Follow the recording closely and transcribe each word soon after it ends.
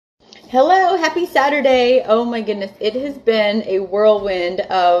Hello, happy Saturday. Oh my goodness, it has been a whirlwind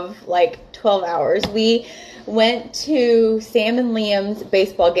of like 12 hours. We went to Sam and Liam's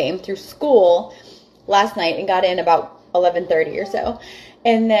baseball game through school last night and got in about 11:30 or so.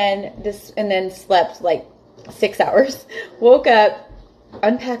 And then slept like 6 hours. Woke up,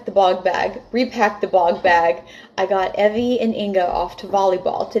 unpacked the bog bag, repacked the bog bag. I got Evie and Inga off to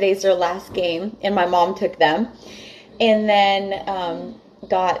volleyball. Today's their last game and my mom took them. And then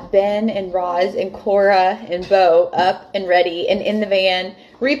got Ben and Roz and Cora and Bo up and ready and in the van,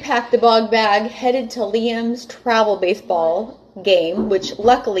 repacked the bog bag, headed to Liam's travel baseball game, which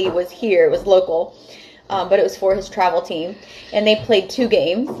luckily was here, it was local, but it was for his travel team. And they played 2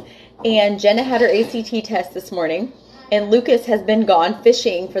 games. And Jenna had her ACT test this morning. And Lucas has been gone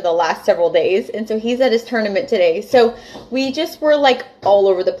fishing for the last several days. And so he's at his tournament today. So we just were like all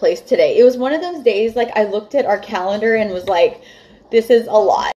over the place today. It was one of those days, like I looked at our calendar and was like, this is a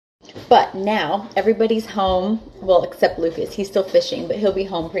lot. But now everybody's home. Well, except Lucas. He's still fishing, but he'll be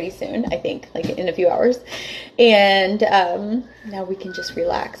home pretty soon, I think, like in a few hours. And now we can just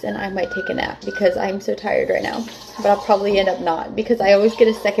relax. And I might take a nap because I'm so tired right now. But I'll probably end up not because I always get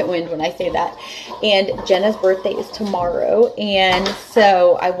a second wind when I say that. And Jenna's birthday is tomorrow. And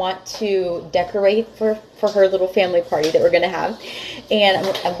so I want to decorate for her little family party that we're going to have. And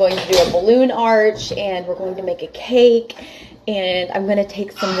I'm going to do a balloon arch. And we're going to make a cake. And I'm going to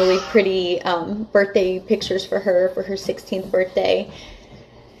take some really pretty birthday pictures for her 16th birthday.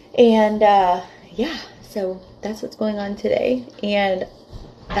 And yeah, so that's what's going on today. And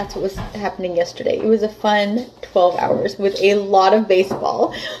that's what was happening yesterday. It was a fun 12 hours with a lot of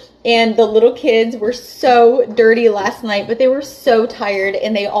baseball. And the little kids were so dirty last night, but they were so tired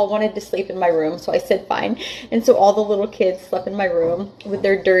and they all wanted to sleep in my room. So I said fine. And so all the little kids slept in my room with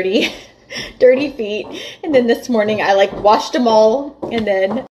their dirty feet. And then this morning I like washed them all,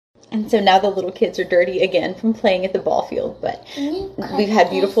 and so now the little kids are dirty again from playing at the ball field. But we've had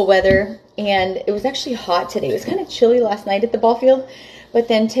beautiful weather and it was actually hot today. It was kind of chilly last night at the ball field, but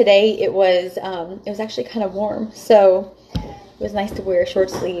then today it was actually kind of warm. So it was nice to wear short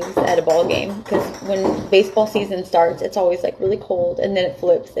sleeves at a ball game because when baseball season starts, it's always like really cold and then it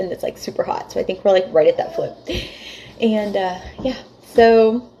flips and it's like super hot. So I think we're like right at that flip. And yeah,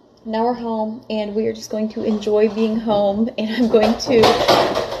 so now we're home and we are just going to enjoy being home, and I'm going to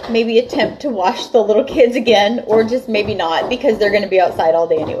maybe attempt to wash the little kids again, or just maybe not because they're going to be outside all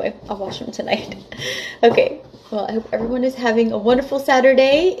day anyway. I'll wash them tonight. Okay, well, I hope everyone is having a wonderful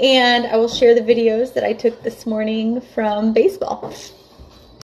Saturday, and I will share the videos that I took this morning from baseball.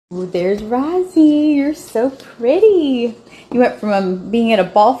 Ooh, there's Rozzy. You're so pretty. You went from being at a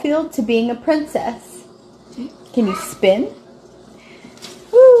ball field to being a princess. Can you spin?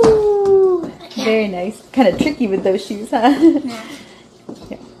 Woo! Very nice. Kind of tricky with those shoes, huh?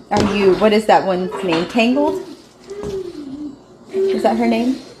 Yeah. Are you, what is that one's name? Tangled? Is that her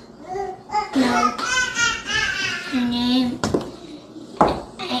name? No. Her name,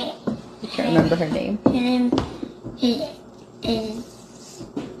 I can't remember her name. Her name is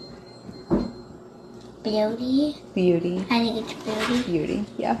Beauty. Beauty. I think it's Beauty. Beauty,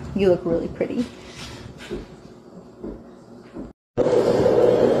 yeah. You look really pretty.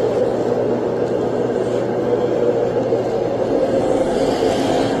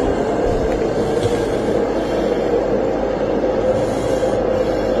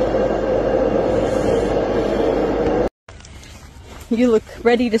 You look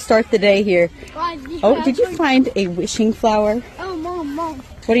ready to start the day here. Oh, did you find a wishing flower? Oh, Mom.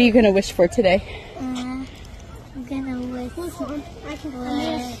 What are you going to wish for today? I'm gonna wish for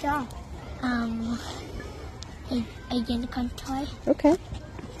a unicorn toy. Okay.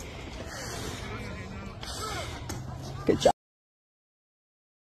 Good job.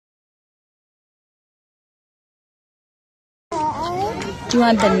 Do you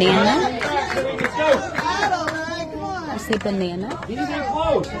want banana? I say banana. You need to get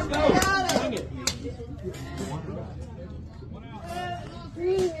close. Let's go.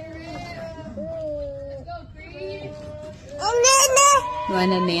 Bring it. You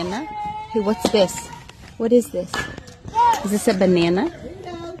want a banana? Hey, what's this? What is this? Is this a banana?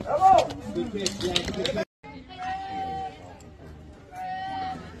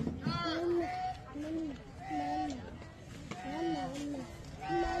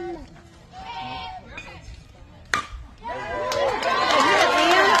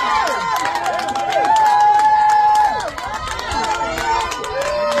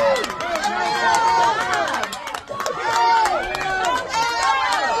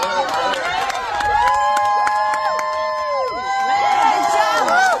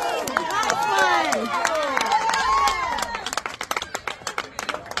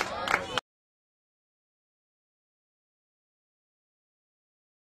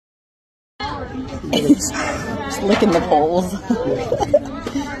 Just licking the poles.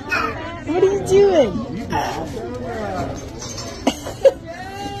 What are you doing?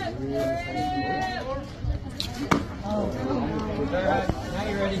 Now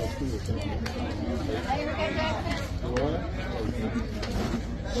you're ready.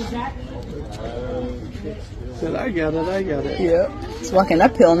 Said, I got it. Yep. It's walking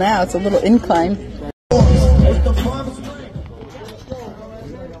uphill now. It's a little incline.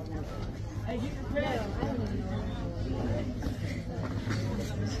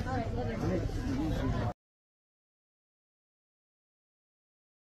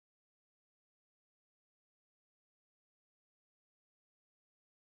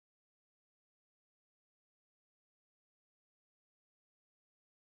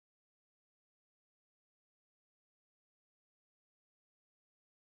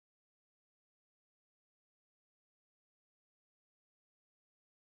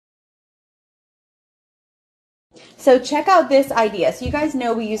 So check out this idea. So you guys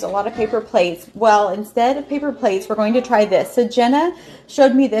know we use a lot of paper plates. Well, instead of paper plates, we're going to try this. So Jenna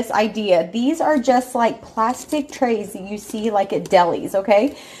showed me this idea. These are just like plastic trays that you see like at delis,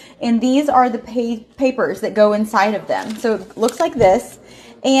 okay? And these are the papers that go inside of them. So it looks like this.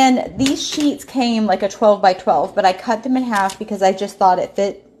 And these sheets came like a 12 by 12, but I cut them in half because I just thought it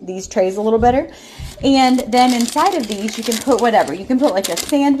fit these trays a little better. And then inside of these, you can put whatever. You can put like a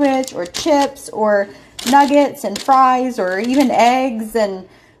sandwich or chips or nuggets and fries or even eggs and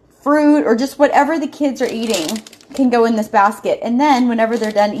fruit or just whatever the kids are eating can go in this basket. And then whenever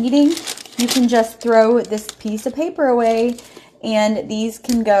they're done eating, you can just throw this piece of paper away and these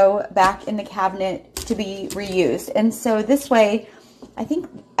can go back in the cabinet to be reused. And so this way, I think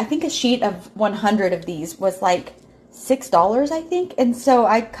a sheet of 100 of these was like $6, I think. And so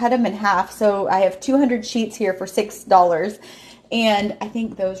I cut them in half. So I have 200 sheets here for $6. And I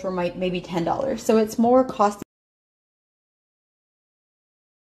think those were maybe $10. So it's more cost.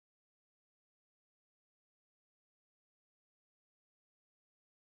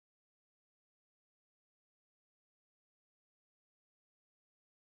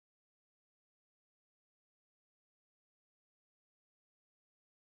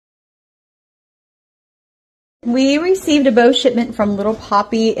 We received a bow shipment from Little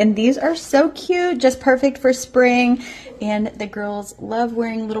Poppy, and these are so cute, just perfect for spring. And the girls love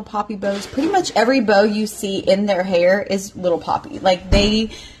wearing Little Poppy bows. Pretty much every bow you see in their hair is Little Poppy. Like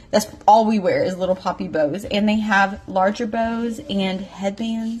that's all we wear is Little Poppy bows. And they have larger bows and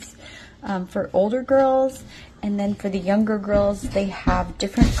headbands for older girls. And then for the younger girls, they have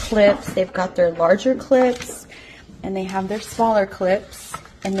different clips. They've got their larger clips and they have their smaller clips.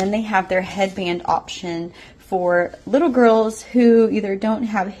 And then they have their headband option for little girls who either don't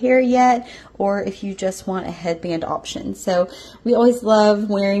have hair yet or if you just want a headband option. So we always love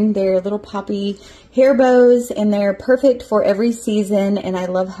wearing their Little Poppy hair bows, and they're perfect for every season, and I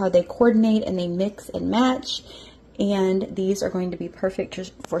love how they coordinate and they mix and match. And these are going to be perfect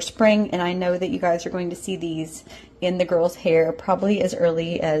for spring, and I know that you guys are going to see these in the girls' hair probably as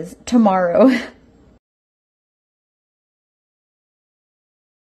early as tomorrow.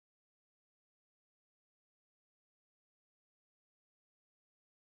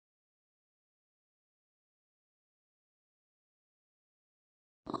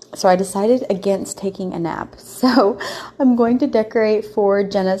 So I decided against taking a nap. So I'm going to decorate for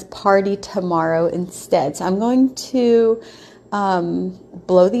Jenna's party tomorrow instead. So I'm going to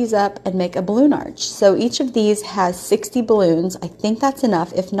blow these up and make a balloon arch. So each of these has 60 balloons. I think that's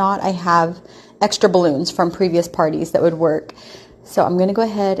enough. If not, I have extra balloons from previous parties that would work. So I'm going to go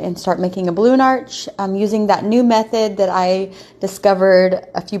ahead and start making a balloon arch. I'm using that new method that I discovered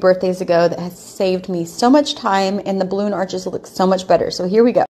a few birthdays ago that has saved me so much time, and the balloon arches look so much better. So here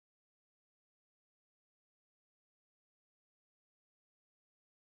we go.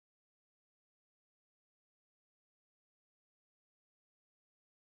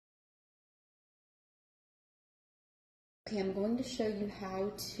 Okay, I'm going to show you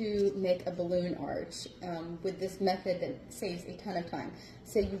how to make a balloon arch with this method that saves a ton of time.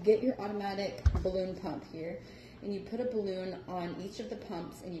 So you get your automatic balloon pump here, and you put a balloon on each of the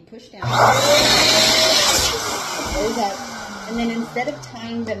pumps, and you push down, it goes up, and then instead of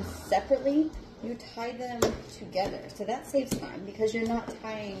tying them separately, you tie them together. So that saves time because you're not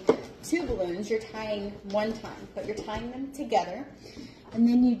tying two balloons, you're tying one time, but you're tying them together. And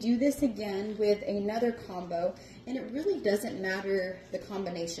then you do this again with another combo, and it really doesn't matter the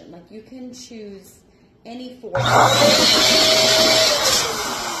combination. Like, you can choose any four. You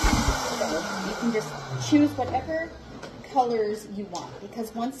can just choose whatever colors you want,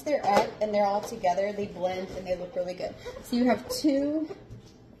 because once they're up and they're all together, they blend and they look really good. So you have two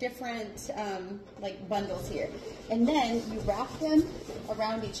different like bundles here, and then you wrap them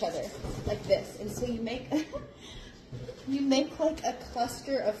around each other like this, and so you make you make like a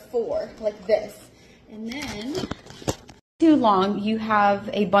cluster of 4 like this, and then too long you have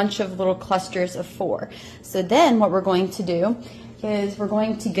a bunch of little clusters of 4. So then what we're going to do is we're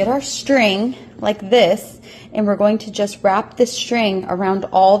going to get our string like this, and we're going to just wrap this string around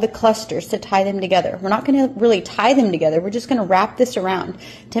all the clusters to tie them together. We're not going to really tie them together. We're just going to wrap this around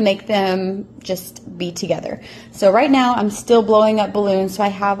to make them just be together. So right now I'm still blowing up balloons, so I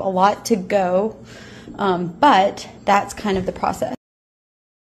have a lot to go, but that's kind of the process.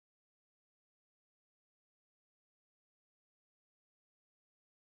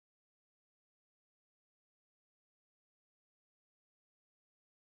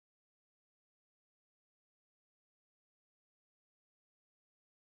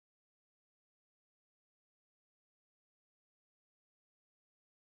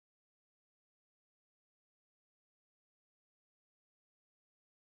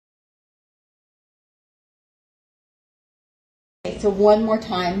 So one more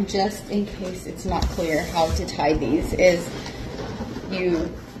time, just in case it's not clear how to tie these, is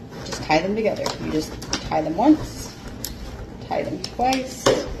you just tie them together. You just tie them once, tie them twice.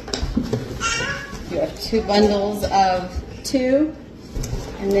 You have 2 bundles of 2,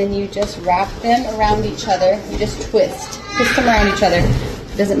 and then you just wrap them around each other. You just twist them around each other.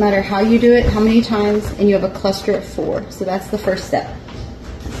 It doesn't matter how you do it, how many times, and you have a cluster of 4. So that's the first step.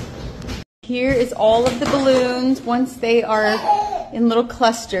 Here is all of the balloons once they are in little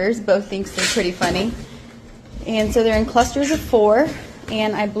clusters. Bo thinks they're pretty funny. And so they're in clusters of 4,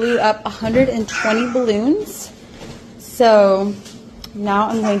 and I blew up 120 balloons. So now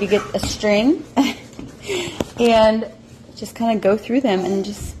I'm going to get a string and just kind of go through them and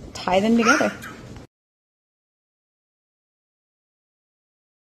just tie them together.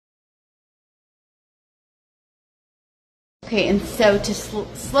 Okay, and so to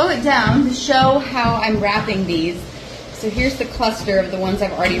slow it down, to show how I'm wrapping these, so here's the cluster of the ones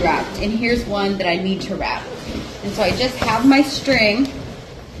I've already wrapped, and here's one that I need to wrap. And so I just have my string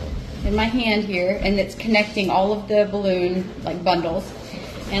in my hand here, and it's connecting all of the balloon like bundles.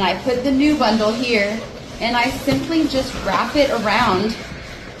 And I put the new bundle here, and I simply just wrap it around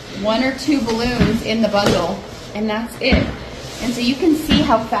 1 or 2 balloons in the bundle, and that's it. And so you can see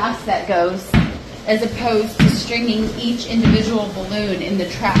how fast that goes, as opposed to stringing each individual balloon in the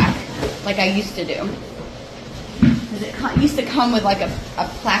track like I used to do. Because it used to come with like a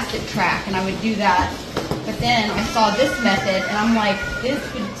plastic track, and I would do that. But then I saw this method, and I'm like, this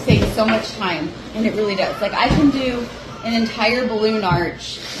would save so much time, and it really does. Like I can do an entire balloon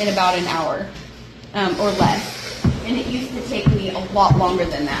arch in about an hour or less, and it used to take me a lot longer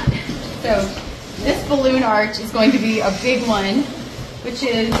than that. So this balloon arch is going to be a big one, which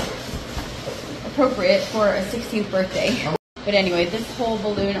is appropriate for a 16th birthday. But anyway, this whole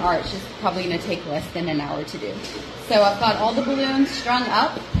balloon arch is probably going to take less than an hour to do. So I've got all the balloons strung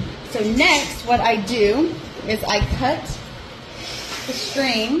up. So next what I do is I cut the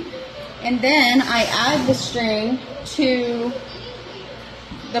string, and then I add the string to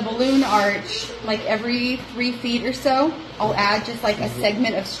the balloon arch like every 3 feet or so. I'll add just like a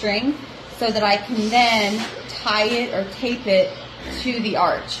segment of string so that I can then tie it or tape it to the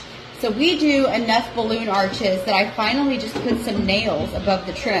arch. So we do enough balloon arches that I finally just put some nails above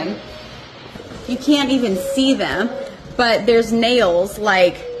the trim. You can't even see them, but there's nails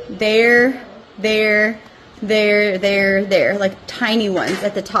like there, like tiny ones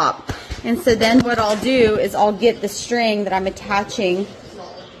at the top. And so then what I'll do is I'll get the string that I'm attaching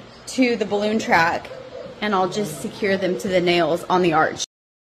to the balloon track, and I'll just secure them to the nails on the arch.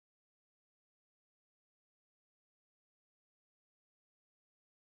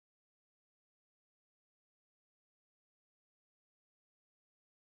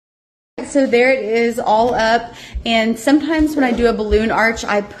 So there it is, all up. And sometimes when I do a balloon arch,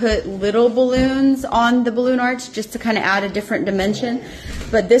 I put little balloons on the balloon arch just to kind of add a different dimension.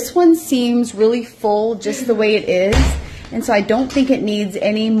 But this one seems really full just the way it is. And so I don't think it needs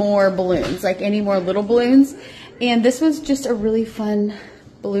any more balloons, like any more little balloons. And this was just a really fun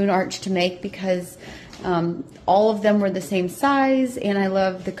balloon arch to make because all of them were the same size, and I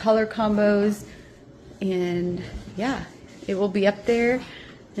love the color combos. And yeah, it will be up there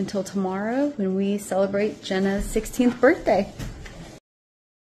until tomorrow when we celebrate Jenna's 16th birthday.